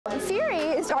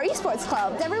our eSports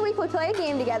club. Every week we play a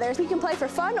game together. You can play for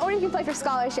fun or you can play for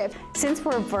scholarship. Since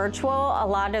we're virtual, a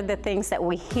lot of the things that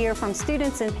we hear from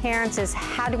students and parents is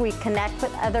how do we connect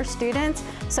with other students?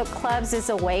 So clubs is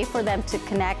a way for them to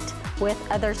connect with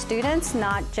other students,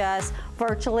 not just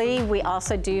virtually. We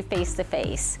also do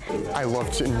face-to-face. I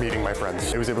loved meeting my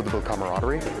friends. I was able to build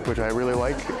camaraderie, which I really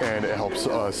like, and it helps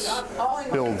us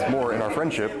build more in our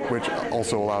friendship, which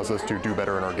also allows us to do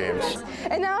better in our games.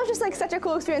 And that was just like such a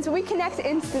cool experience. We connect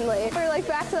instantly. We're like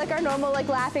back to like our normal like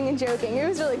laughing and joking. It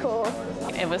was really cool.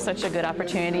 It was such a good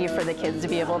opportunity for the kids to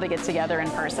be able to get together in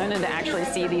person and to actually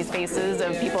see these faces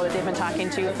of people that they've been talking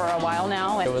to for a while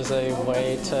now. It was a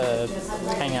way to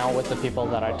hang out with the people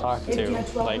that I talk to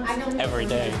like every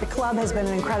day. The club has been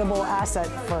an incredible asset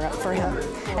for him,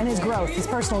 and his growth, his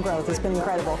personal growth has been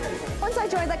incredible. Once I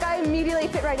joined, like I immediately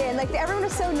fit right in. Like everyone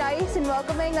was so nice and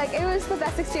welcoming. Like it was the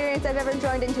best experience I've ever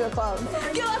joined into a club.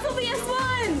 Go FLVS!